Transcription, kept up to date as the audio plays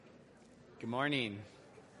Good morning.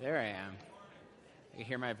 There I am. You can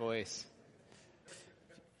hear my voice.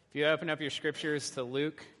 If you open up your scriptures to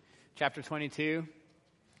Luke chapter 22,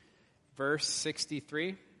 verse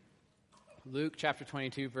 63. Luke chapter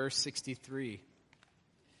 22, verse 63.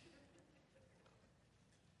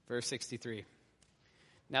 Verse 63.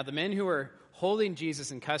 Now the men who were holding Jesus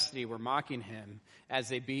in custody were mocking him as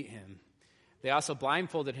they beat him. They also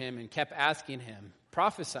blindfolded him and kept asking him,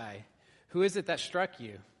 "Prophesy, who is it that struck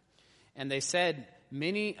you?" And they said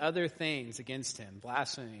many other things against him,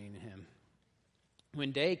 blaspheming him.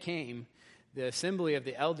 When day came, the assembly of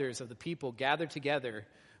the elders of the people gathered together,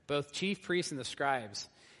 both chief priests and the scribes,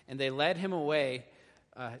 and they led him away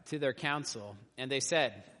to their council. And they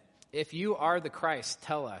said, "If you are the Christ,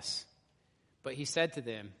 tell us." But he said to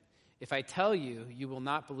them, "If I tell you, you will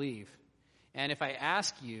not believe. And if I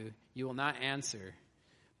ask you, you will not answer.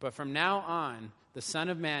 But from now on, the Son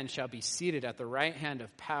of Man shall be seated at the right hand of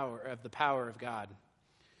the power of God."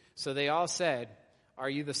 So they all said, "Are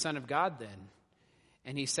you the Son of God then?"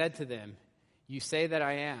 And he said to them, "You say that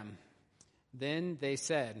I am." Then they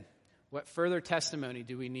said, "What further testimony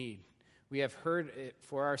do we need? We have heard it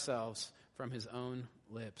for ourselves from his own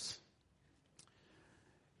lips."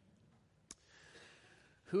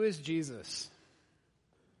 Who is Jesus?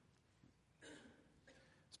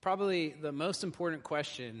 It's probably the most important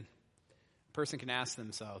question a person can ask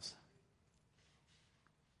themselves.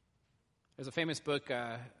 There's a famous book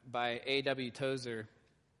by A.W. Tozer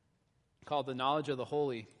called The Knowledge of the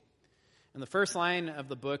Holy. And the first line of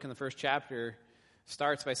the book in the first chapter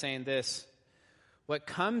starts by saying this: "What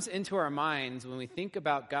comes into our minds when we think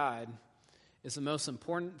about God is the most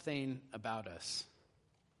important thing about us."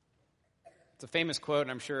 It's a famous quote,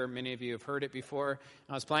 and I'm sure many of you have heard it before.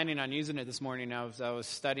 I was planning on using it this morning as I was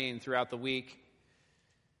studying throughout the week.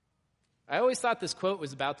 I always thought this quote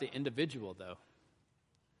was about the individual, though.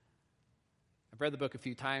 I've read the book a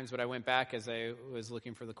few times, but I went back as I was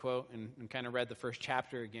looking for the quote and kind of read the first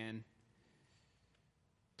chapter again.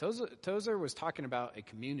 Tozer was talking about a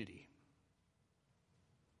community.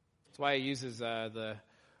 That's why he uses the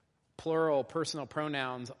plural personal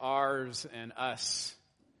pronouns ours and us.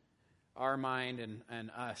 Our mind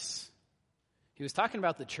and us. He was talking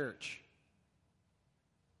about the church.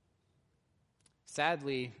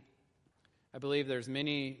 Sadly, I believe there's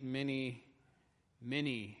many, many,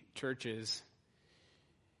 many churches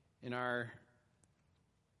in our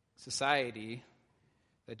society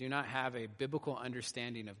that do not have a biblical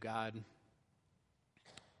understanding of God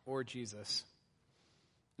or Jesus.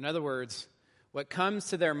 In other words, what comes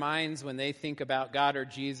to their minds when they think about God or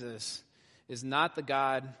Jesus is not the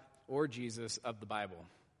God or Jesus of the Bible.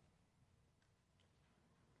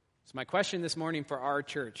 So my question this morning for our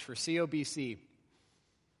church, for COBC,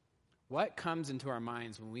 what comes into our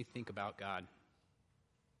minds when we think about God?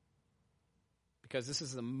 Because this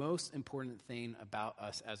is the most important thing about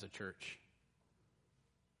us as a church.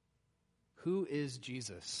 Who is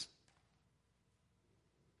Jesus?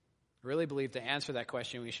 I really believe to answer that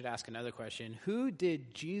question, we should ask another question. Who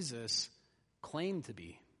did Jesus claim to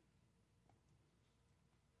be?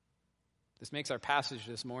 This makes our passage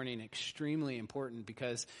this morning extremely important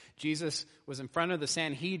because Jesus was in front of the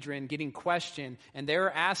Sanhedrin getting questioned, and they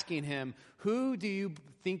were asking him, "Who do you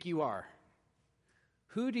think you are?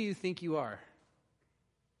 Who do you think you are?"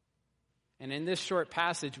 And in this short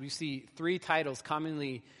passage, we see three titles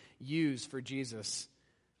commonly used for Jesus: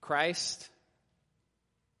 Christ,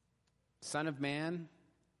 Son of Man,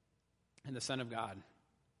 and the Son of God.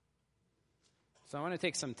 So I want to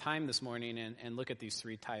take some time this morning and look at these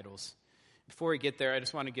three titles. Before we get there, I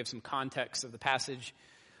just want to give some context of the passage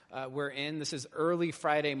we're in. This is early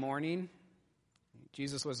Friday morning.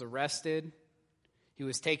 Jesus was arrested. He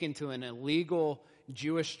was taken to an illegal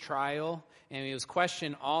Jewish trial, and he was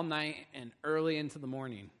questioned all night and early into the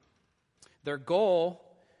morning. Their goal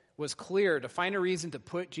was clear: to find a reason to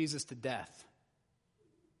put Jesus to death.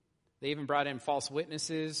 They even brought in false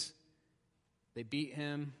witnesses. They beat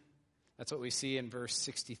him. That's what we see in verse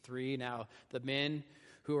 63. Now, the men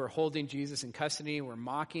who were holding Jesus in custody were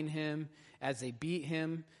mocking him as they beat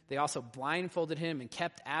him. They also blindfolded him and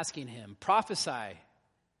kept asking him, "Prophesy,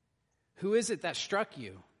 who is it that struck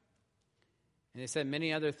you?" And they said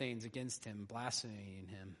many other things against him, blaspheming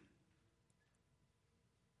him.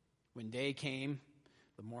 When day came,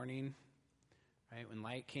 the morning, right, when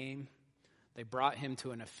light came, they brought him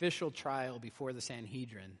to an official trial before the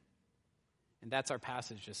Sanhedrin. And that's our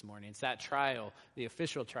passage this morning. It's that trial, the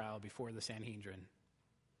official trial before the Sanhedrin.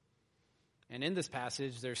 And in this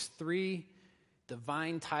passage, there's three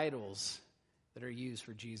divine titles that are used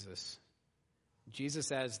for Jesus.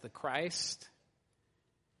 Jesus as the Christ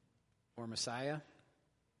or Messiah,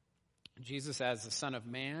 Jesus as the Son of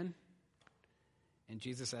Man, and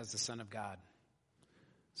Jesus as the Son of God.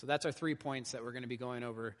 So that's our 3 points that we're going to be going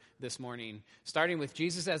over this morning, starting with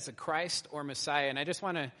Jesus as the Christ or Messiah. And I just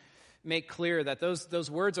want to make clear that those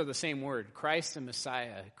words are the same word, Christ and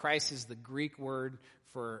Messiah. Christ is the Greek word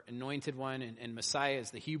for anointed one, and Messiah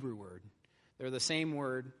is the Hebrew word. They're the same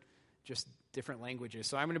word, just different languages.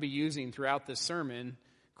 So I'm going to be using throughout this sermon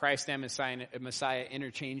Christ and Messiah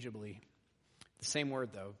interchangeably. The same word,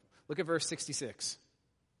 though. Look at verse 66.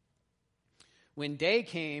 When day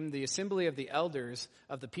came, the assembly of the elders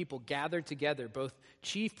of the people gathered together, both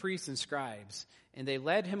chief priests and scribes, and they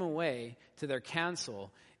led him away to their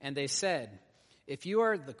council, and they said, "If you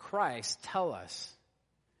are the Christ, tell us."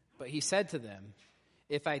 But he said to them,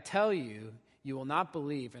 "If I tell you, you will not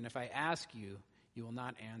believe, and if I ask you, you will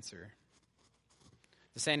not answer."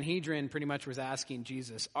 The Sanhedrin pretty much was asking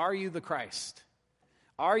Jesus, "Are you the Christ?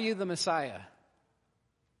 Are you the Messiah?"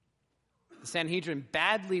 The Sanhedrin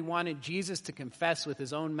badly wanted Jesus to confess with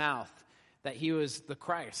his own mouth that he was the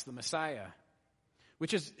Christ, the Messiah,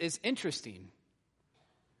 which is interesting.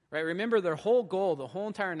 Right? Remember, their whole goal, the whole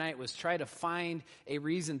entire night, was try to find a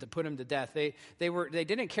reason to put him to death. They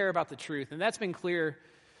didn't care about the truth, and that's been clear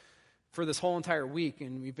for this whole entire week,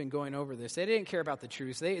 and we've been going over this. They didn't care about the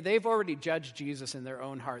truth. They've already judged Jesus in their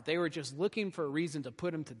own heart. They were just looking for a reason to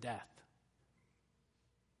put him to death.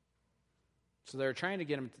 So they were trying to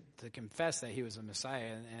get him to confess that he was a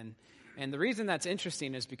Messiah. And the reason that's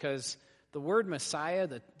interesting is because the word Messiah,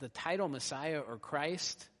 the title Messiah or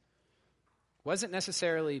Christ, wasn't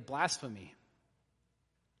necessarily blasphemy.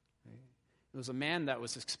 It was a man that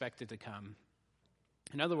was expected to come.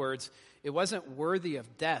 In other words, it wasn't worthy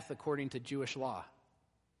of death according to Jewish law.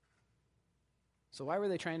 So why were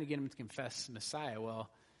they trying to get him to confess Messiah? Well,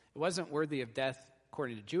 it wasn't worthy of death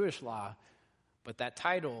according to Jewish law, but that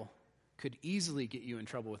title could easily get you in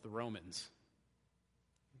trouble with the Romans.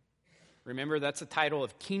 Remember, that's a title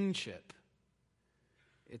of kingship.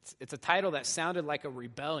 It's a title that sounded like a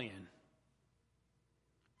rebellion.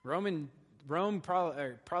 Rome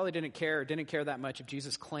probably didn't care that much if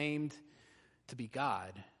Jesus claimed to be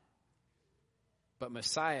God. But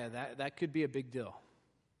Messiah, that could be a big deal.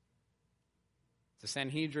 The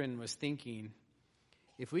Sanhedrin was thinking,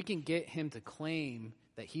 if we can get him to claim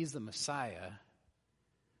that he's the Messiah,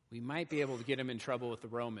 we might be able to get him in trouble with the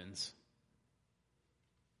Romans.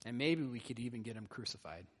 And maybe we could even get him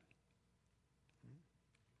crucified.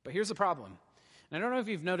 But here's the problem. And I don't know if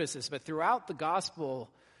you've noticed this, but throughout the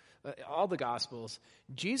gospel, all the gospels,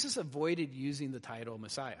 Jesus avoided using the title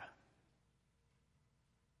Messiah.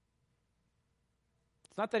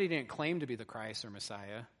 It's not that he didn't claim to be the Christ or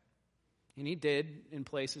Messiah. And he did in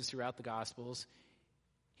places throughout the gospels.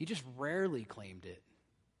 He just rarely claimed it.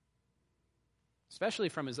 Especially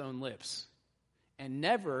from his own lips, and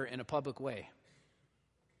never in a public way.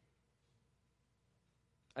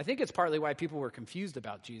 I think it's partly why people were confused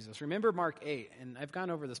about Jesus. Remember Mark 8, and I've gone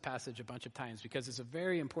over this passage a bunch of times because it's a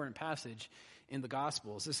very important passage in the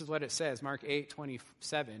Gospels. This is what it says, Mark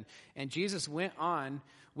 8:27. And Jesus went on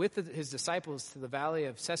with his disciples to the valley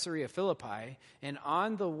of Caesarea Philippi, and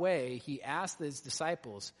on the way he asked his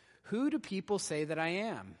disciples, "Who do people say that I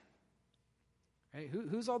am?" Right?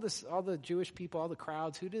 Who's all the Jewish people, all the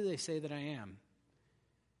crowds, who do they say that I am?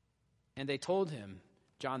 And they told him,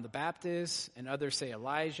 John the Baptist, and others say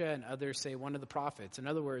Elijah, and others say one of the prophets. In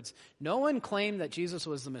other words, no one claimed that Jesus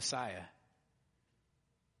was the Messiah.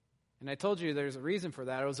 And I told you there's a reason for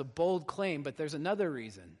that. It was a bold claim, but there's another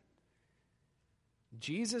reason.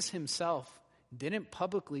 Jesus himself didn't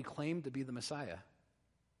publicly claim to be the Messiah.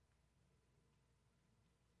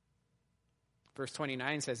 Verse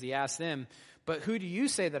 29 says, he asked them, "But who do you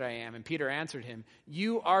say that I am?" And Peter answered him,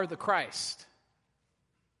 "You are the Christ."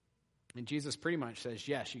 And Jesus pretty much says,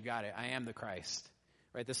 "Yes, you got it. I am the Christ."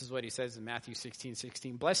 Right? This is what he says in Matthew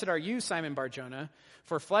 16:16. "Blessed are you, Simon Bar-Jonah,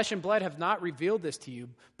 for flesh and blood have not revealed this to you,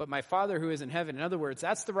 but my Father who is in heaven." In other words,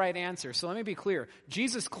 that's the right answer. So let me be clear.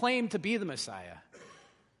 Jesus claimed to be the Messiah.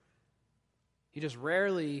 He just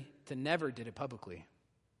rarely to never did it publicly.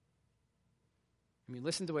 I mean,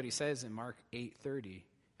 listen to what he says in Mark 8:30.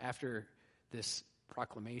 After this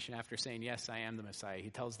proclamation, after saying, "Yes, I am the Messiah," he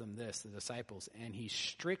tells them this, the disciples, "And he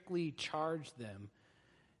strictly charged them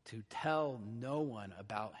to tell no one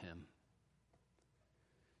about him."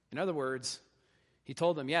 In other words, he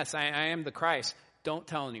told them, "Yes, I am the Christ. Don't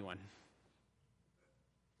tell anyone.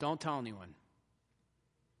 Don't tell anyone."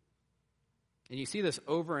 And you see this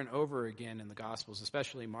over and over again in the Gospels,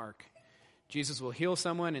 especially Mark. Jesus will heal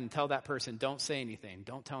someone and tell that person, "Don't say anything.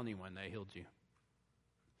 Don't tell anyone that I healed you."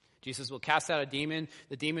 Jesus will cast out a demon.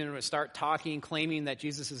 The demon will start talking, claiming that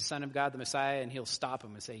Jesus is the Son of God, the Messiah, and he'll stop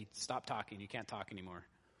him and say, stop talking. You can't talk anymore.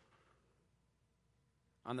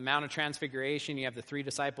 On the Mount of Transfiguration, you have the 3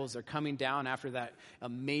 disciples. They're coming down after that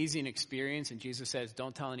amazing experience, and Jesus says,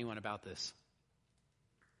 don't tell anyone about this.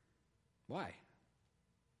 Why?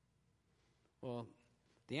 Well,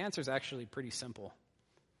 the answer is actually pretty simple.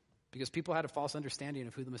 Because people had a false understanding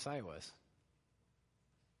of who the Messiah was.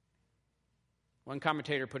 One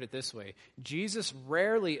commentator put it this way: Jesus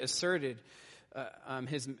rarely asserted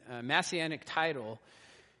his messianic title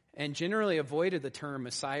and generally avoided the term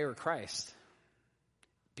Messiah or Christ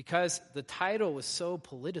because the title was so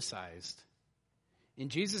politicized. In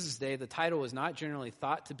Jesus' day, the title was not generally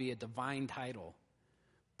thought to be a divine title,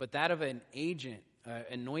 but that of an agent,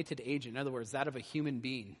 anointed agent. In other words, that of a human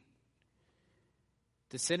being.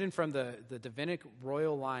 Descended from the Davidic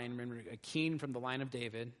royal line, remember, a king from the line of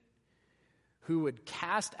David, who would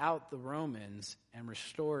cast out the Romans and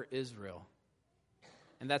restore Israel.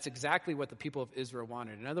 And that's exactly what the people of Israel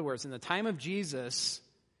wanted. In other words, in the time of Jesus,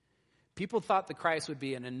 people thought the Christ would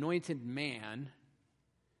be an anointed man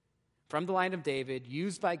from the line of David,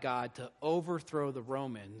 used by God to overthrow the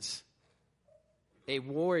Romans, a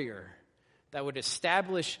warrior that would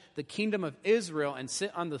establish the kingdom of Israel and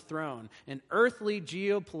sit on the throne, an earthly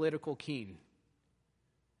geopolitical king.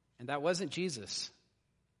 And that wasn't Jesus.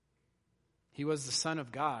 He was the Son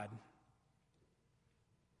of God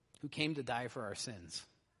who came to die for our sins.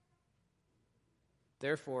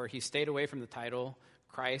 Therefore, he stayed away from the title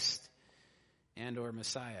Christ and or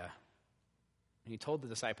Messiah. And he told the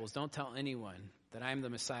disciples, don't tell anyone that I am the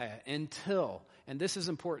Messiah until, and this is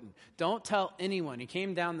important, don't tell anyone. He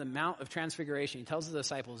came down the Mount of Transfiguration. He tells the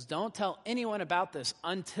disciples, don't tell anyone about this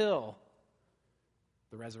until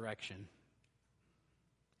the resurrection.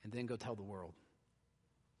 And then go tell the world.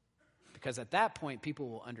 Because at that point, people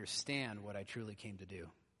will understand what I truly came to do.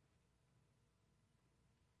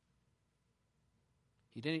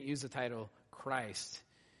 He didn't use the title Christ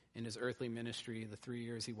in his earthly ministry, the 3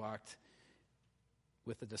 years he walked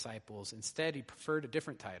with the disciples. Instead, he preferred a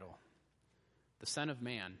different title, the Son of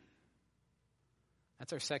Man.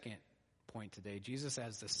 That's our second point today, Jesus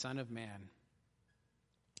as the Son of Man.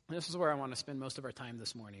 And this is where I want to spend most of our time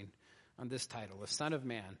this morning, on this title, the Son of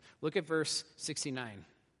Man. Look at verse 69.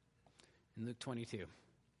 In Luke 22.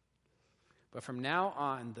 But from now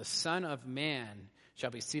on, the Son of Man shall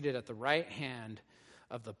be seated at the right hand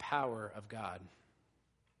of the power of God.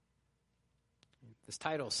 This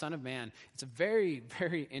title, Son of Man, it's a very,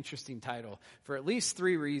 very interesting title for at least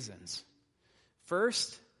 3 reasons.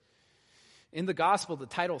 First, in the gospel, the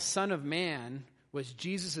title Son of Man was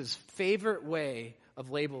Jesus' favorite way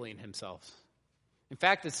of labeling himself. In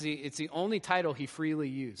fact, it's the only title he freely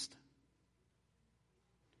used.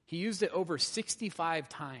 He used it over 65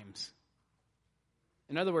 times.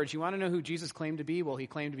 In other words, you want to know who Jesus claimed to be? Well, he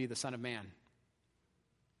claimed to be the Son of Man.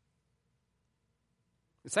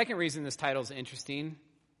 The second reason this title is interesting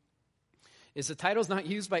is the title is not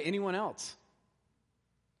used by anyone else.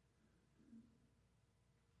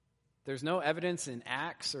 There's no evidence in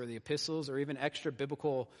Acts or the epistles or even extra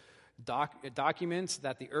biblical documents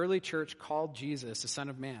that the early church called Jesus the Son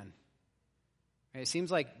of Man. It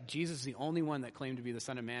seems like Jesus is the only one that claimed to be the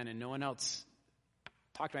Son of Man, and no one else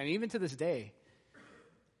talked about him, even to this day.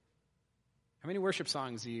 How many worship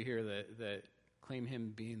songs do you hear that claim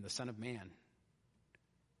him being the Son of Man?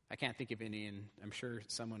 I can't think of any, and I'm sure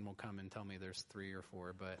someone will come and tell me there's 3 or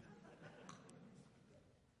 4, but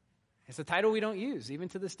it's a title we don't use, even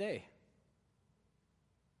to this day.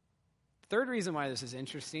 Third reason why this is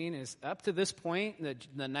interesting is up to this point,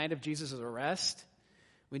 the night of Jesus' arrest,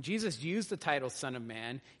 when Jesus used the title Son of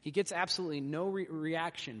Man, he gets absolutely no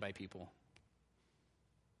reaction by people.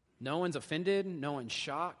 No one's offended. No one's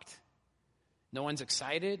shocked. No one's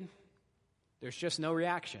excited. There's just no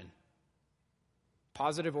reaction,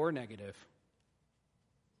 positive or negative.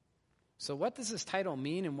 So what does this title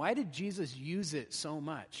mean, and why did Jesus use it so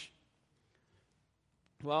much?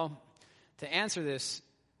 Well, to answer this,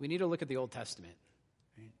 we need to look at the Old Testament.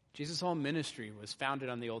 Jesus' whole ministry was founded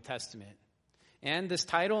on the Old Testament. And this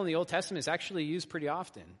title in the Old Testament is actually used pretty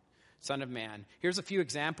often, Son of Man. Here's a few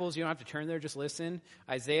examples. You don't have to turn there, just listen.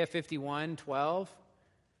 Isaiah 51:12.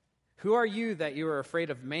 Who are you that you are afraid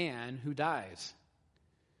of man who dies?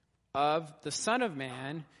 Of the Son of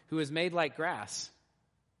Man who is made like grass.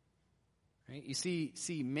 Right? You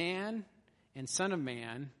see man and Son of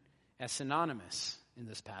Man as synonymous in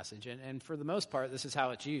this passage. And for the most part, this is how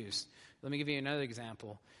it's used. Let me give you another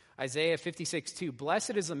example. Isaiah 56:2.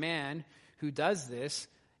 Blessed is the man who does this,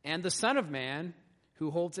 and the Son of Man who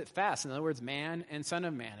holds it fast. In other words, man and son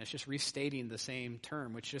of man. It's just restating the same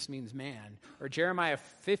term, which just means man. Or Jeremiah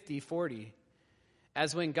 50:40.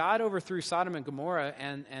 As when God overthrew Sodom and Gomorrah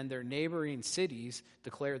and their neighboring cities,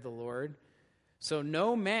 declared the Lord, so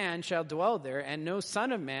no man shall dwell there, and no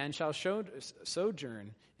son of man shall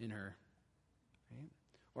sojourn in her. Right?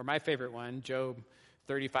 Or my favorite one, Job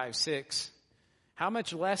 35:6. How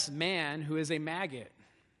much less man who is a maggot,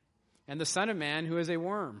 and the son of man who is a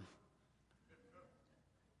worm?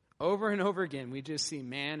 Over and over again, we just see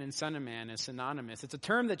man and son of man as synonymous. It's a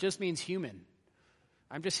term that just means human.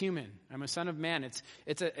 I'm just human. I'm a son of man.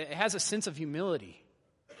 It has a sense of humility.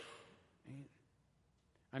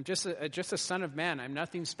 I'm just a son of man. I'm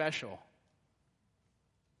nothing special.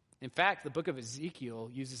 In fact, the book of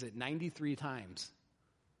Ezekiel uses it 93 times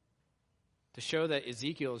to show that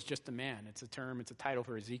Ezekiel is just a man. It's a term, it's a title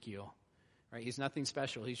for Ezekiel. Right? He's nothing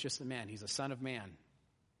special. He's just a man. He's a son of man.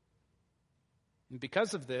 And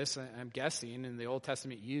because of this, I'm guessing in the Old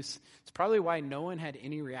Testament use, it's probably why no one had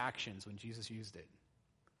any reactions when Jesus used it.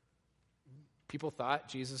 People thought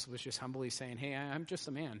Jesus was just humbly saying, hey, I'm just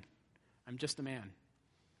a man. I'm just a man.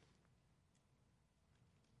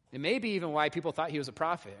 It may be even why people thought he was a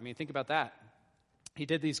prophet. I mean, think about that. He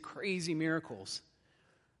did these crazy miracles.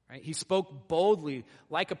 Right? He spoke boldly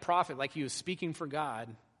like a prophet, like he was speaking for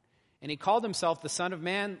God. And he called himself the Son of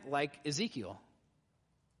Man like Ezekiel.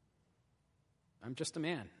 I'm just a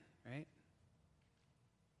man, right?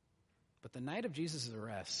 But the night of Jesus'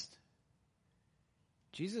 arrest,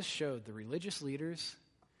 Jesus showed the religious leaders,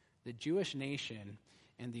 the Jewish nation,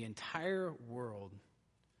 and the entire world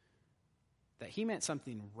that he meant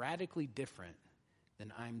something radically different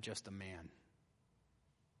than I'm just a man.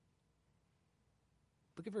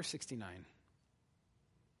 Look at verse 69.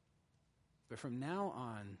 But from now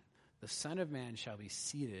on, the Son of Man shall be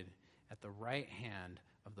seated at the right hand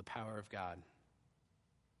of the power of God.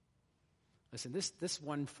 Listen, this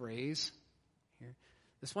one phrase here,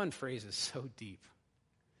 this one phrase is so deep.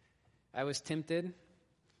 I was tempted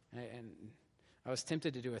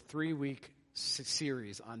to do a 3-week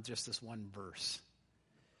series on just this one verse.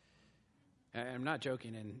 I'm not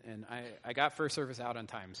joking, and I got first service out on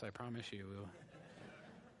time, so I promise you.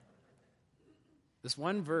 This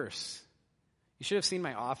one verse, you should have seen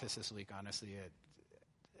my office this week, honestly.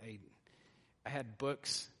 I had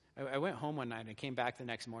books. I went home one night and came back the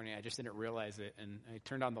next morning. I just didn't realize it, and I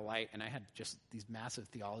turned on the light, and I had just these massive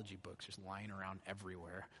theology books just lying around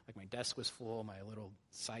everywhere. Like my desk was full, my little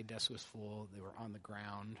side desk was full. They were on the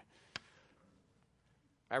ground.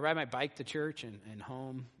 I ride my bike to church and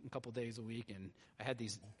home a couple days a week, and I had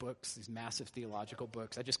these books, these massive theological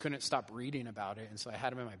books. I just couldn't stop reading about it, and so I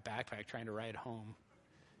had them in my backpack trying to ride home.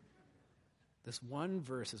 This one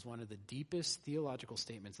verse is one of the deepest theological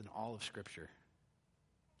statements in all of Scripture.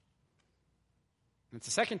 It's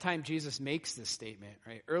the second time Jesus makes this statement,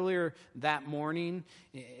 right? Earlier that morning,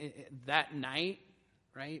 that night,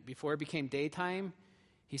 right, before it became daytime,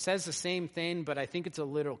 he says the same thing, but I think it's a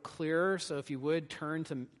little clearer. So if you would turn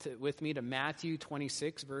with me to Matthew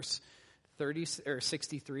 26, verse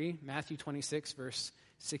 63. Matthew 26, verse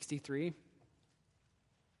 63.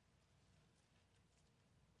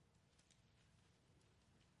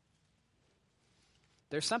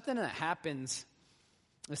 There's something that happens,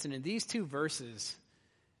 listen, in these two verses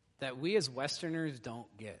that we as Westerners don't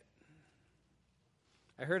get.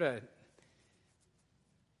 I heard an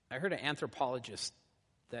anthropologist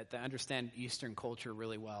that understand Eastern culture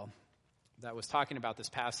really well that was talking about this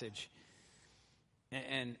passage,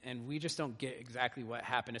 and we just don't get exactly what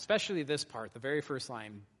happened, especially this part, the very first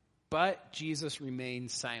line, but Jesus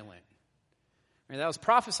remained silent. And that was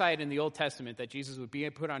prophesied in the Old Testament that Jesus would be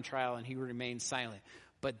put on trial and he would remain silent.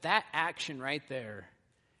 But that action right there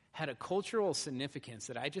had a cultural significance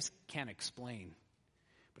that I just can't explain.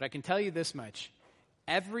 But I can tell you this much.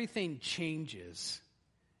 Everything changes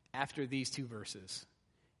after these two verses.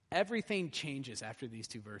 Everything changes after these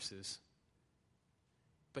two verses.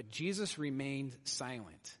 But Jesus remained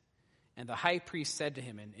silent. And the high priest said to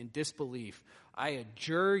him in disbelief, I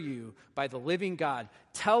adjure you by the living God,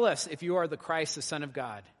 tell us if you are the Christ, the Son of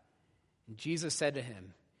God. And Jesus said to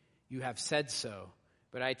him, you have said so.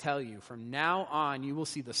 But I tell you, from now on, you will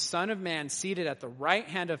see the Son of Man seated at the right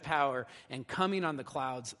hand of power and coming on the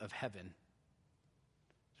clouds of heaven.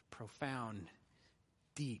 Profound,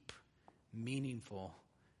 deep, meaningful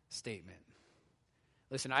statement.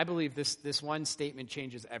 Listen, I believe this one statement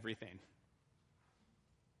changes everything.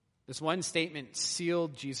 This one statement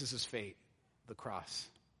sealed Jesus' fate, the cross.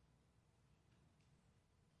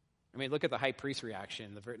 I mean, look at the high priest's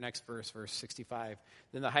reaction. The next verse, verse 65.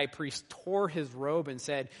 Then the high priest tore his robe and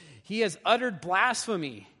said, he has uttered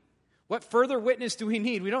blasphemy. What further witness do we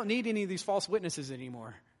need? We don't need any of these false witnesses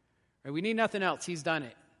anymore. Right? We need nothing else. He's done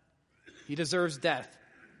it. He deserves death.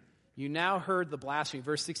 You now heard the blasphemy.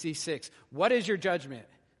 Verse 66. What is your judgment?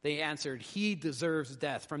 They answered, he deserves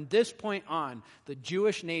death. From this point on, the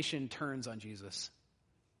Jewish nation turns on Jesus.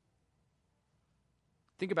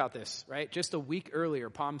 Think about this, right? Just a week earlier,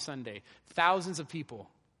 Palm Sunday, thousands of people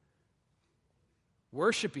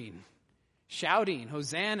worshiping, shouting,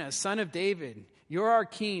 Hosanna, Son of David, you're our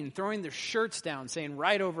King, throwing their shirts down, saying,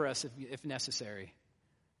 right over us if necessary.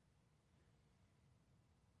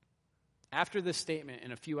 After this statement,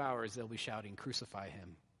 in a few hours, they'll be shouting, crucify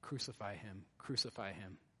him, crucify him, crucify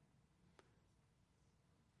him.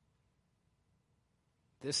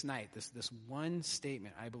 This night, this one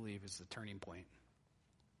statement, I believe, is the turning point.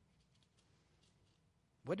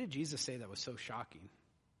 What did Jesus say that was so shocking?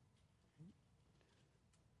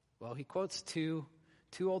 Well, he quotes two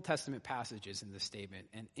Old Testament passages in this statement,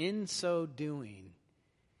 and in so doing,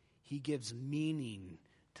 he gives meaning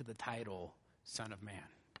to the title Son of Man.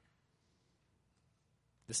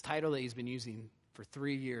 This title that he's been using for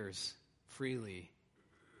 3 years freely,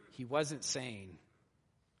 he wasn't saying,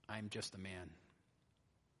 I'm just a man.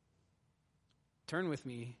 Turn with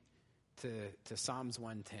me to Psalms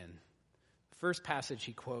 110. The first passage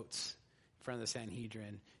he quotes in front of the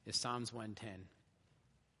Sanhedrin is Psalms 110.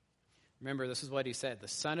 Remember, this is what he said. The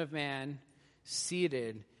Son of Man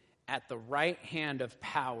seated at the right hand of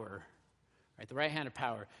power. Right, the right hand of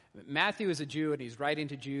power. Matthew is a Jew, and he's writing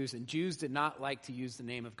to Jews, and Jews did not like to use the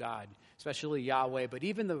name of God, especially Yahweh, but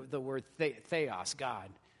even the word theos, God.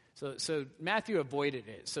 So Matthew avoided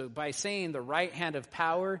it. So by saying the right hand of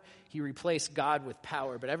power, he replaced God with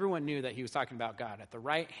power. But everyone knew that he was talking about God, at the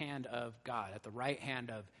right hand of God, at the right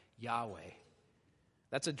hand of Yahweh.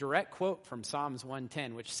 That's a direct quote from Psalms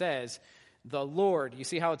 110, which says, the Lord, you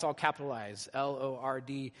see how it's all capitalized,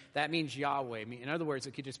 L-O-R-D, that means Yahweh. In other words,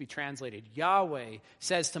 it could just be translated. Yahweh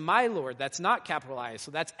says to my Lord, that's not capitalized,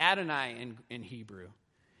 so that's Adonai in Hebrew.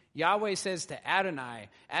 Yahweh says to Adonai,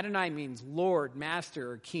 Adonai means Lord,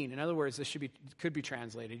 Master, or King. In other words, this could be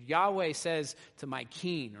translated. Yahweh says to my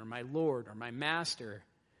King, or my Lord, or my Master,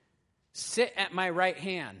 sit at my right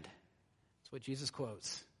hand. That's what Jesus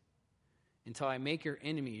quotes. Until I make your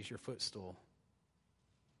enemies your footstool.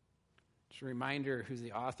 Just a reminder who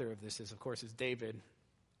the author of this is, of course, is David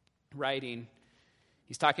writing.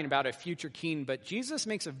 He's talking about a future king, but Jesus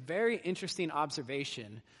makes a very interesting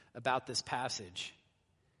observation about this passage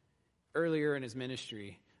earlier in his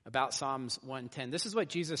ministry about Psalms 110. This is what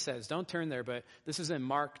Jesus says. Don't turn there, but this is in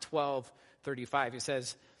Mark 12:35. He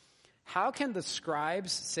says, how can the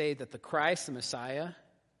scribes say that the Christ, the Messiah,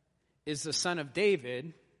 is the son of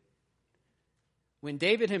David, when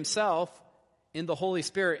David himself, in the Holy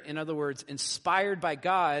Spirit, in other words, inspired by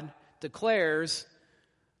God, declares,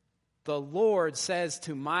 the Lord says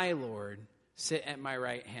to my Lord, sit at my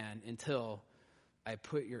right hand until I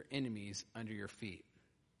put your enemies under your feet.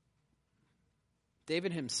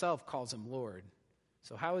 David himself calls him Lord.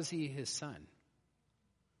 So how is he his son?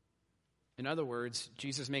 In other words,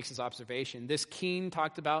 Jesus makes his observation. This king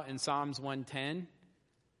talked about in Psalms 110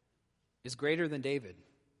 is greater than David.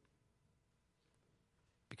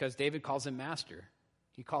 Because David calls him master.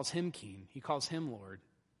 He calls him king. He calls him Lord.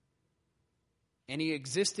 And he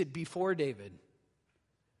existed before David.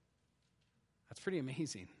 That's pretty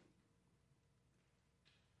amazing.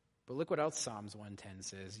 But look what else Psalms 110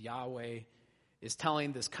 says. Yahweh is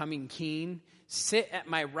telling this coming king, sit at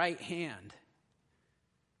my right hand.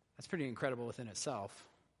 That's pretty incredible within itself.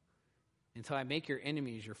 Until I make your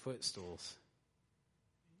enemies your footstools.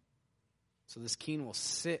 So this king will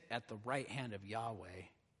sit at the right hand of Yahweh.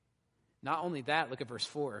 Not only that, look at verse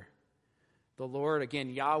 4. The Lord,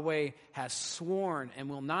 again, Yahweh, has sworn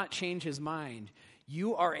and will not change his mind.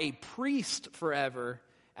 You are a priest forever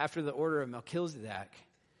after the order of Melchizedek.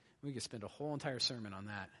 We could spend a whole entire sermon on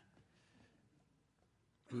that.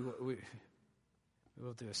 We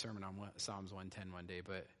will do a sermon on Psalms 110 one day.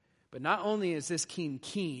 But not only is this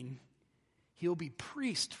king, he'll be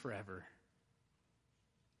priest forever.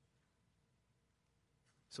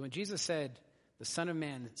 So when Jesus said, the Son of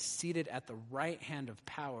Man seated at the right hand of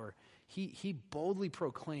power, he boldly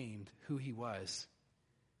proclaimed who he was.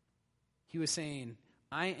 He was saying,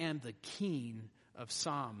 I am the king of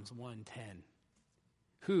Psalms 110,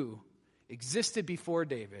 who existed before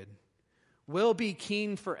David, will be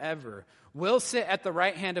king forever, will sit at the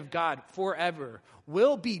right hand of God forever,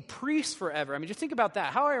 will be priest forever. I mean, just think about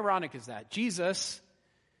that. How ironic is that? Jesus,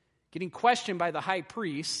 getting questioned by the high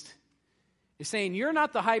priest, is saying, you're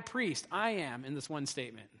not the high priest, I am, in this one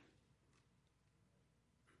statement.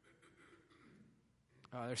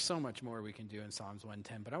 There's so much more we can do in Psalms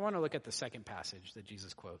 110, but I want to look at the second passage that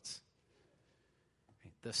Jesus quotes.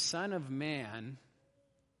 The Son of Man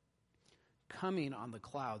coming on the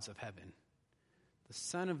clouds of heaven. The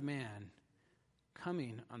Son of Man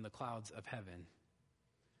coming on the clouds of heaven.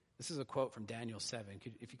 This is a quote from Daniel 7.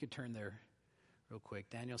 If you could turn there real quick.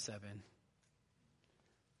 Daniel 7.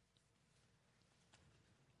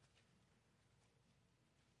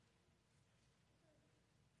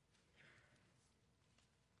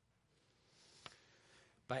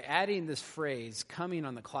 By adding this phrase, coming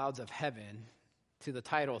on the clouds of heaven, to the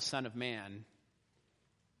title Son of Man,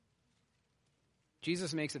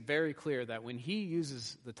 Jesus makes it very clear that when he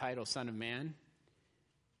uses the title Son of Man,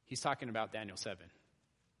 he's talking about Daniel 7.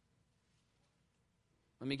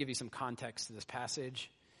 Let me give you some context to this passage.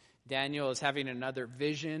 Daniel is having another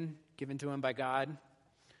vision given to him by God.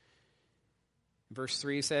 Verse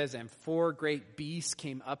 3 says, "And 4 great beasts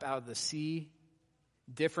came up out of the sea,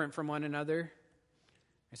 different from one another."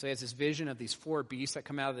 And so he has this vision of these 4 beasts that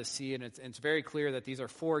come out of the sea, and it's very clear that these are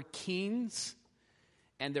 4 kings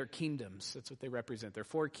and their kingdoms. That's what they represent. They're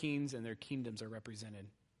 4 kings and their kingdoms are represented.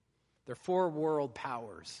 They're 4 world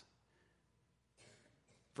powers.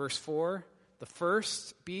 Verse 4, the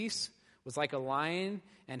first beast was like a lion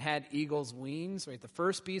and had eagle's wings. Right? The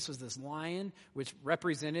first beast was this lion, which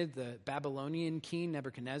represented the Babylonian king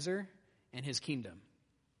Nebuchadnezzar and his kingdom.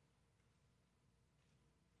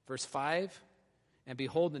 Verse 5, and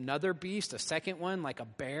behold, another beast, a second one like a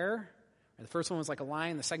bear. The first one was like a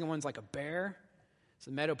lion, the second one's like a bear. It's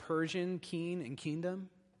the Medo-Persian king and kingdom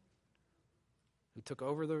who took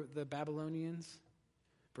over the Babylonians.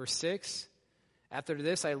 Verse 6, after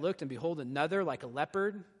this I looked, and behold, another like a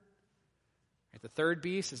leopard. Right, the third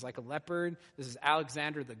beast is like a leopard. This is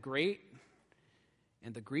Alexander the Great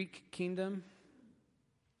and the Greek kingdom.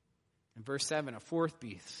 In verse 7, a fourth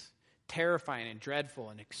beast, terrifying and dreadful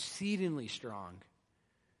and exceedingly strong.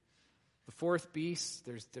 The fourth beast,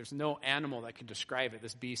 there's no animal that can describe it.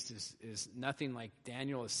 This beast is nothing like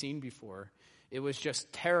Daniel has seen before. It was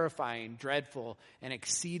just terrifying, dreadful, and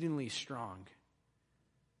exceedingly strong.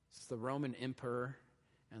 It's the Roman emperor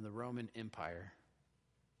and the Roman Empire.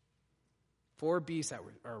 4 beasts that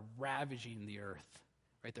are ravaging the earth.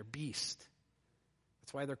 Right? They're beasts.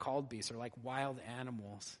 That's why they're called beasts. They're like wild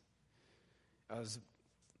animals. I was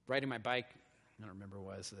riding my bike, I don't remember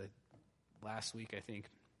what it was, last week, I think.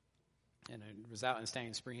 And I was out in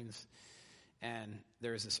Stanton Springs, and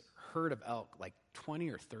there was this herd of elk, like 20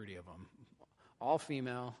 or 30 of them, all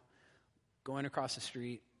female, going across the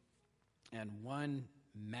street, and one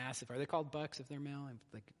massive, are they called bucks if they're male?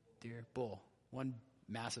 Like deer? Bull. One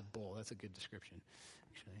massive bull. That's a good description,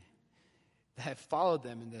 actually. That followed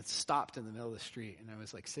them and then stopped in the middle of the street. And I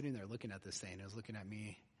was like sitting there looking at this thing. It was looking at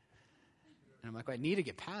me. And I'm like, well, I need to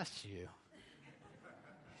get past you.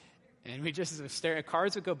 And we just staring.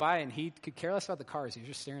 Cars would go by, and he could care less about the cars. He was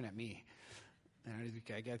just staring at me. And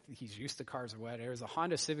I guess he's used to cars or what. There was a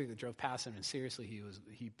Honda Civic that drove past him, and seriously, he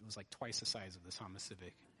was like twice the size of this Honda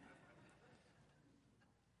Civic.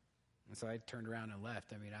 And so I turned around and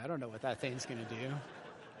left. I mean, I don't know what that thing's going to do.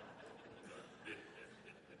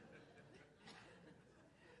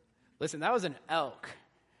 Listen, that was an elk.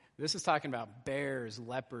 This is talking about bears,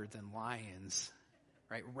 leopards, and lions.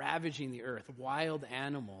 Right, ravaging the earth, wild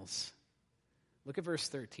animals. Look at verse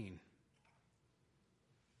 13.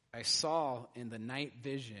 I saw in the night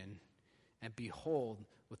vision, and behold,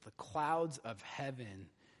 with the clouds of heaven,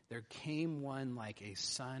 there came one like a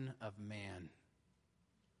son of man.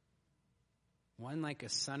 One like a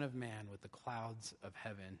son of man with the clouds of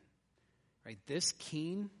heaven. Right, this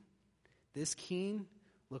king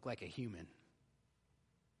looked like a human.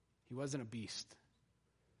 He wasn't a beast.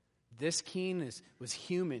 This king was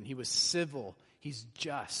human. He was civil. He's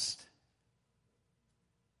just.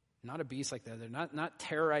 Not a beast like the other. Not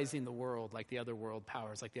terrorizing the world like the other world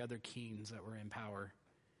powers, like the other kings that were in power.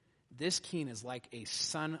 This king is like a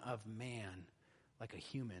son of man, like a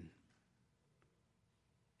human.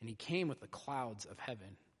 And he came with the clouds of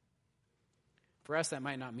heaven. For us, that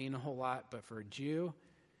might not mean a whole lot, but for a Jew,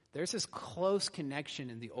 there's this close connection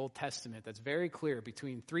in the Old Testament that's very clear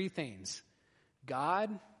between 3 things: God,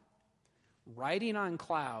 riding on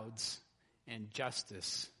clouds, and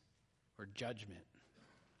justice or judgment.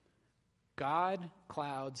 God,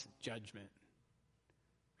 clouds, judgment.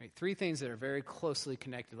 Right? 3 things that are very closely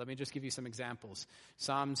connected. Let me just give you some examples.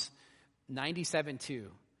 Psalms 97:2.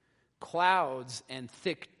 Clouds and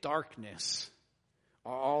thick darkness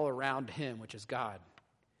are all around him, which is God.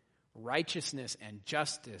 Righteousness and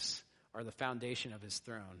justice are the foundation of his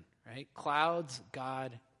throne. Right? Clouds,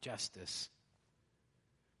 God, justice.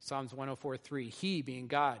 Psalms 104:3, he, being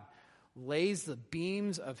God, lays the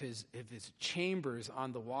beams of his chambers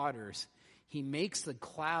on the waters. He makes the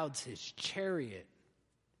clouds his chariot.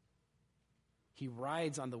 He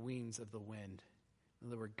rides on the wings of the wind. In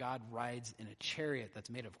other words, God rides in a chariot that's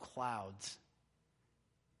made of clouds.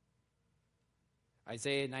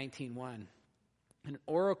 Isaiah 19:1, an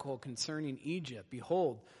oracle concerning Egypt.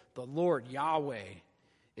 Behold, the Lord Yahweh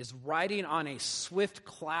is riding on a swift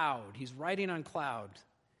cloud. He's riding on clouds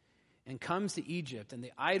and comes to Egypt, and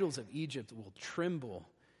the idols of Egypt will tremble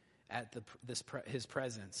at his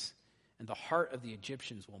presence, and the heart of the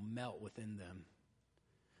Egyptians will melt within them.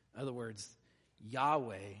 In other words,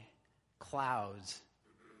 Yahweh, clouds,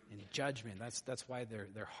 and judgment. That's why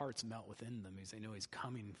their hearts melt within them, because they know he's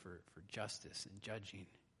coming for justice and judging.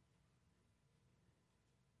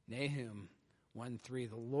 Nahum 1:3,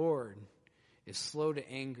 the Lord is slow to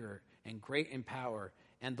anger and great in power,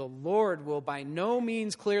 and the Lord will by no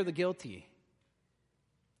means clear the guilty.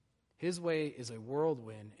 His way is a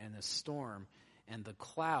whirlwind and a storm, and the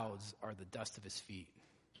clouds are the dust of his feet.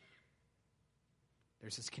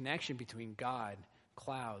 There's this connection between God,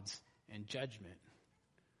 clouds, and judgment.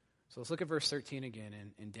 So let's look at verse 13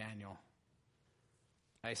 again in Daniel.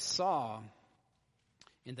 I saw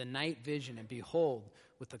in the night vision, and behold,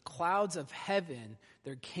 with the clouds of heaven,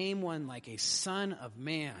 there came one like a son of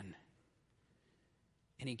man.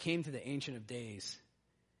 And he came to the Ancient of Days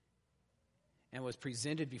and was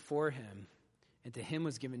presented before him. And to him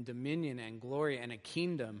was given dominion and glory and a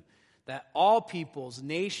kingdom that all peoples,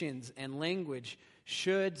 nations, and language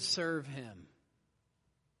should serve him.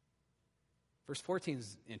 Verse 14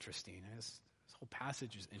 is interesting. This whole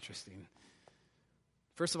passage is interesting.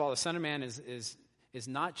 First of all, the Son of Man is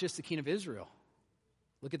not just the King of Israel.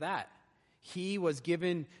 Look at that. He was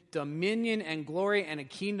given dominion and glory and a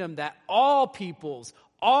kingdom that all peoples,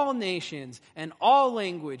 all nations, and all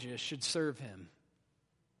languages should serve him.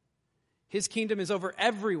 His kingdom is over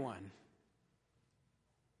everyone.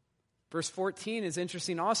 Verse 14 is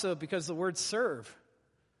interesting also because the word serve.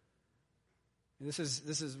 This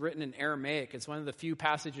is written in Aramaic. It's one of the few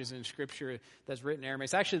passages in Scripture that's written in Aramaic.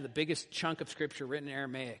 It's actually the biggest chunk of Scripture written in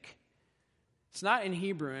Aramaic. It's not in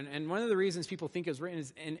Hebrew, and one of the reasons people think it was written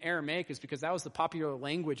in Aramaic is because that was the popular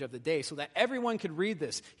language of the day, so that everyone could read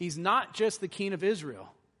this. He's not just the King of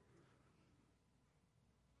Israel.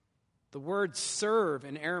 The word serve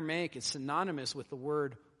in Aramaic is synonymous with the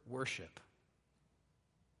word worship.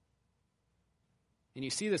 And you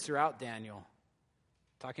see this throughout Daniel,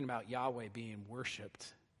 talking about Yahweh being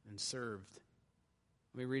worshiped and served.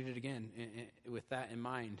 Let me read it again with that in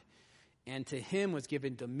mind. And to him was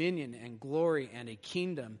given dominion and glory and a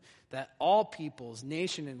kingdom that all peoples,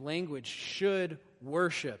 nation, and language should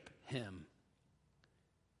worship him.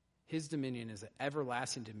 His dominion is an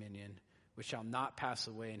everlasting dominion which shall not pass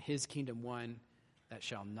away, and his kingdom one that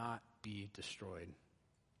shall not be destroyed.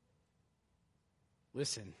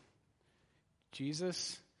 Listen,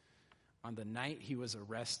 Jesus, on the night he was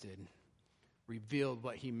arrested, revealed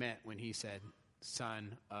what he meant when he said,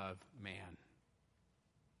 Son of Man.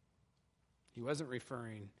 He wasn't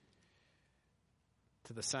referring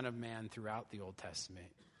to the Son of Man throughout the Old Testament.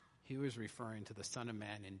 He was referring to the Son of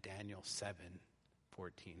Man in Daniel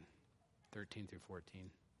 7:13 through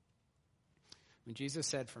 14. When Jesus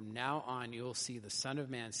said, from now on you will see the Son of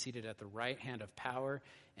Man seated at the right hand of power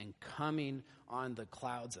and coming on the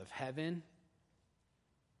clouds of heaven,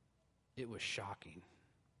 it was shocking.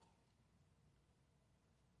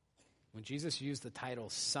 When Jesus used the title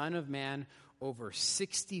Son of Man over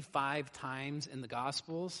 65 times in the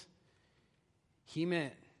Gospels, he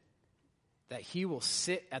meant that he will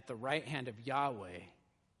sit at the right hand of Yahweh,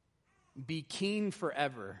 be king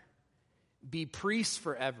forever, be priest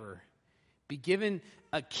forever, be given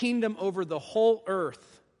a kingdom over the whole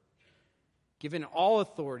earth, given all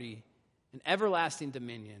authority and everlasting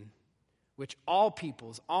dominion, which all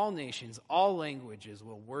peoples, all nations, all languages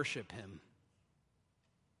will worship him.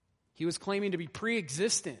 He was claiming to be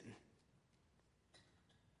pre-existent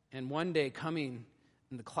and one day coming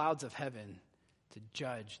in the clouds of heaven to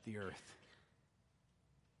judge the earth.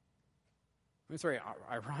 What's very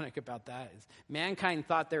ironic about that is mankind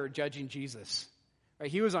thought they were judging Jesus. Right?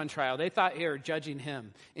 He was on trial. They thought they were judging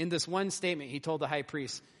him. In this one statement, he told the high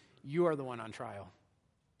priest, you are the one on trial.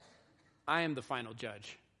 I am the final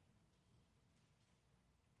judge.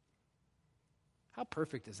 How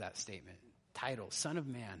perfect is that statement? Title, Son of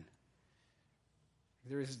Man.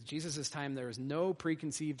 Jesus' time, there was no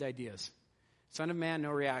preconceived ideas. Son of Man, no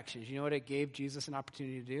reactions. You know what it gave Jesus an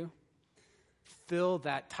opportunity to do? Fill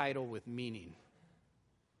that title with meaning.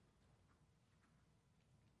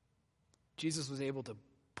 Jesus was able to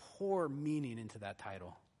pour meaning into that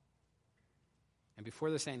title. And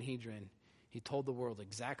before the Sanhedrin, he told the world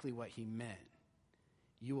exactly what he meant.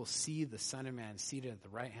 You will see the Son of Man seated at the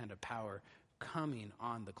right hand of power, coming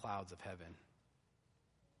on the clouds of heaven.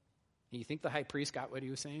 And you think the high priest got what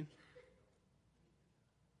he was saying?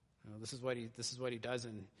 No, this is what he does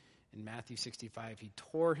in Matthew 65. He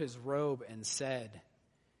tore his robe and said,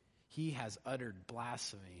 "He has uttered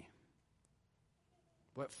blasphemy.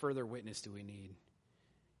 What further witness do we need?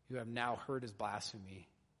 You have now heard his blasphemy.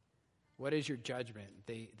 What is your judgment?"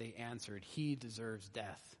 They answered, "He deserves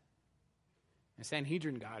death." And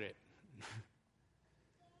Sanhedrin got it.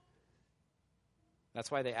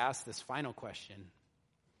 That's why they asked this final question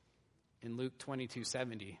in Luke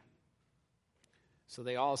 22:70. So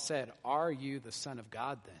they all said, "Are you the Son of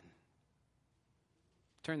God then?"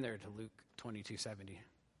 Turn there to Luke 22:70.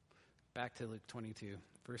 Back to Luke 22,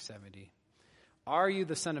 verse 70. Are you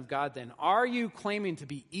the Son of God then? Are you claiming to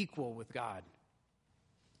be equal with God?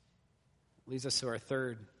 Leads us to our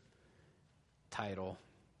third title.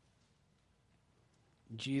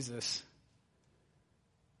 Jesus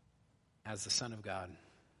as the Son of God.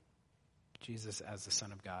 Jesus as the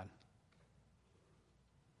Son of God.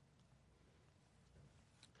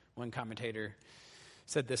 One commentator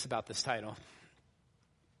said this about this title.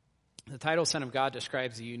 The title Son of God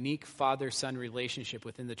describes a unique father-son relationship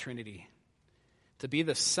within the Trinity. To be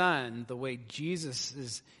the Son, the way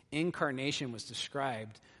Jesus' incarnation was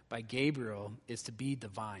described by Gabriel, is to be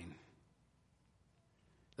divine.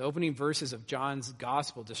 The opening verses of John's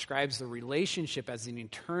gospel describes the relationship as an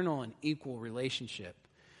eternal and equal relationship.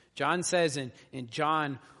 John says in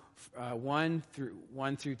John 1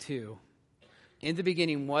 through 2, "In the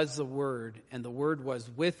beginning was the Word, and the Word was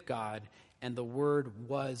with God, and the Word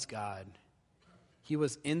was God. He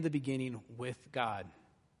was in the beginning with God."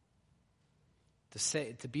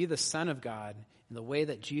 To be the Son of God in the way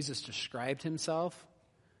that Jesus described himself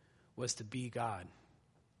was to be God.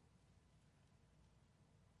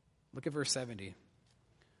 Look at verse 70.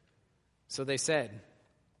 So they said,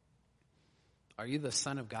 "Are you the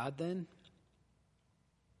Son of God then?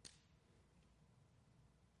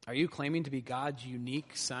 Are you claiming to be God's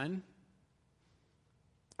unique Son?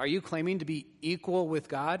 Are you claiming to be equal with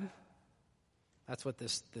God?" That's what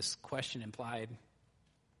this question implied.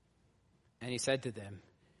 And he said to them,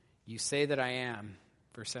 "You say that I am."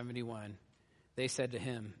 Verse 71. They said to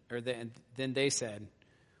him, then they said,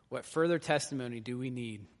 "What further testimony do we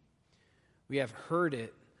need? We have heard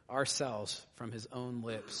it ourselves from his own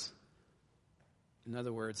lips." In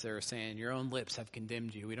other words, they were saying, your own lips have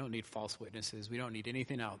condemned you. We don't need false witnesses. We don't need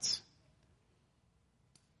anything else.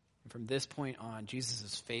 And from this point on,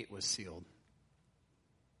 Jesus' fate was sealed.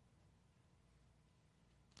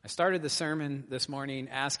 I started the sermon this morning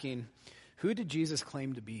asking, who did Jesus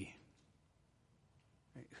claim to be?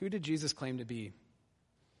 Who did Jesus claim to be?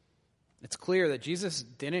 It's clear that Jesus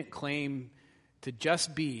didn't claim to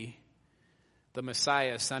just be the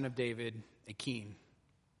Messiah, son of David, a king.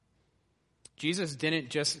 Jesus didn't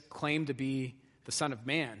just claim to be the Son of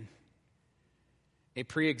Man, a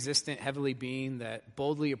pre-existent heavenly being that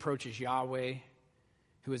boldly approaches Yahweh,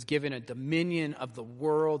 who is given a dominion of the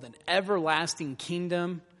world, an everlasting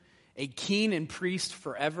kingdom, a king and priest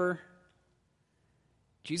forever.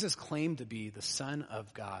 Jesus claimed to be the Son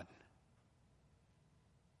of God,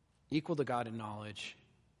 equal to God in knowledge,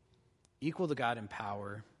 equal to God in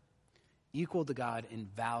power, equal to God in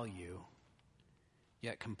value,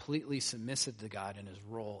 yet completely submissive to God in his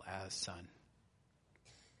role as Son.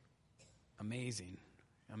 Amazing.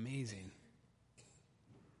 Amazing.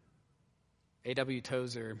 A.W.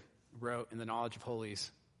 Tozer wrote in The Knowledge of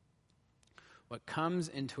Holies, "What comes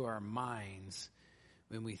into our minds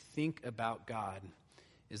when we think about God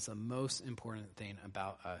is the most important thing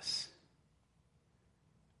about us."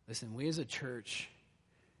 Listen, we as a church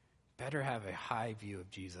better have a high view of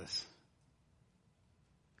Jesus.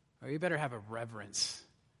 Or you better have a reverence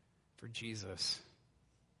for Jesus.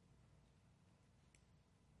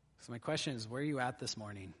 So my question is, where are you at this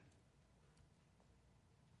morning?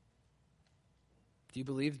 Do you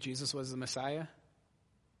believe Jesus was the Messiah?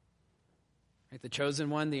 Right, the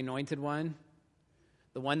chosen one, the anointed one,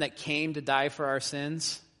 the one that came to die for our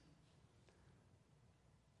sins?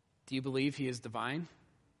 Do you believe he is divine?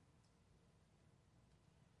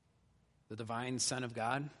 The divine Son of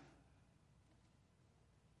God?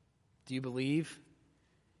 Do you believe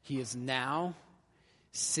he is now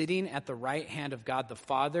sitting at the right hand of God the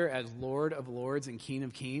Father as Lord of Lords and King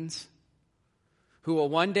of Kings, who will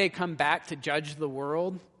one day come back to judge the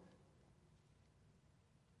world?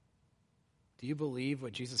 Do you believe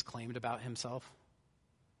what Jesus claimed about himself?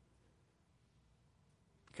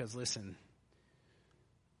 Because listen,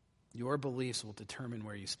 your beliefs will determine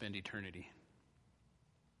where you spend eternity.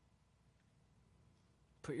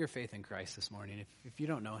 Put your faith in Christ this morning. If you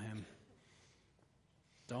don't know him,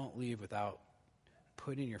 don't leave without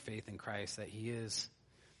putting your faith in Christ, that he is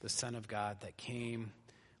the Son of God that came,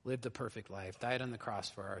 lived a perfect life, died on the cross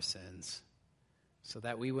for our sins, so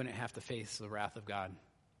that we wouldn't have to face the wrath of God.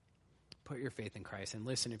 Put your faith in Christ. And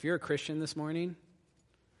listen, if you're a Christian this morning,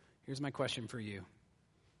 here's my question for you.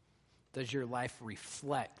 Does your life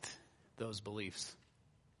reflect those beliefs?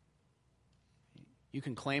 You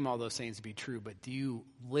can claim all those things to be true, but do you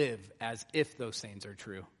live as if those things are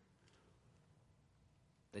true?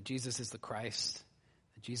 That Jesus is the Christ,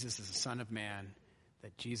 that Jesus is the Son of Man,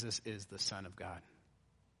 that Jesus is the Son of God.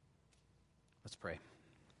 Let's pray.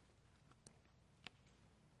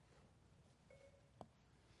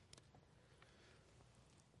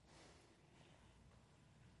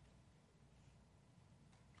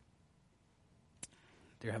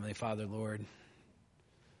 Dear Heavenly Father, Lord,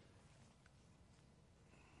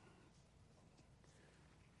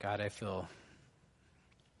 God, I feel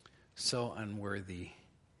so unworthy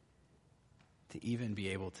to even be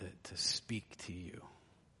able to speak to you.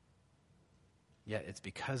 Yet it's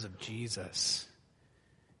because of Jesus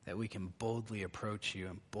that we can boldly approach you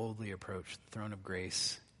and boldly approach the throne of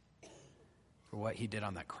grace for what he did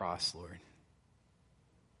on that cross, Lord.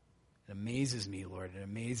 It amazes me, Lord. It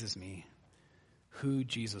amazes me who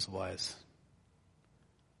Jesus was.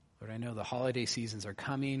 Lord, I know the holiday seasons are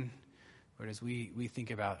coming. Lord, as we think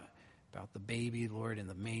about the baby, Lord, in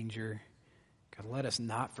the manger, God, let us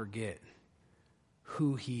not forget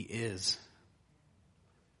who he is.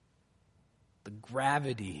 The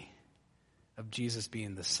gravity of Jesus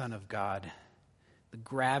being the Son of God, the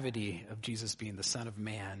gravity of Jesus being the Son of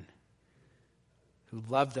Man, who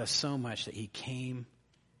loved us so much that he came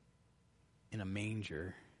in a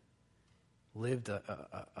manger, lived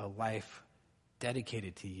a life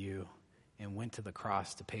dedicated to you, and went to the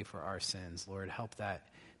cross to pay for our sins. Lord, help that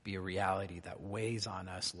be a reality that weighs on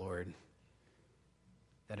us, Lord,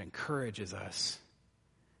 that encourages us,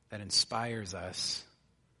 that inspires us.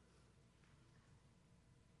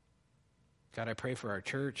 God, I pray for our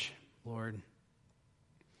church, Lord.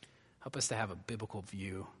 Help us to have a biblical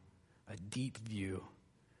view, a deep view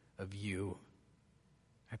of you.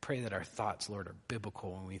 I pray that our thoughts, Lord, are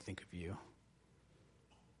biblical when we think of you.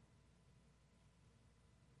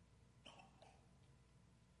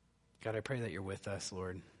 God, I pray that you're with us,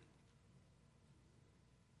 Lord.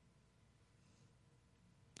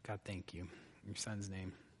 God, thank you. In your Son's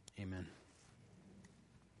name, amen.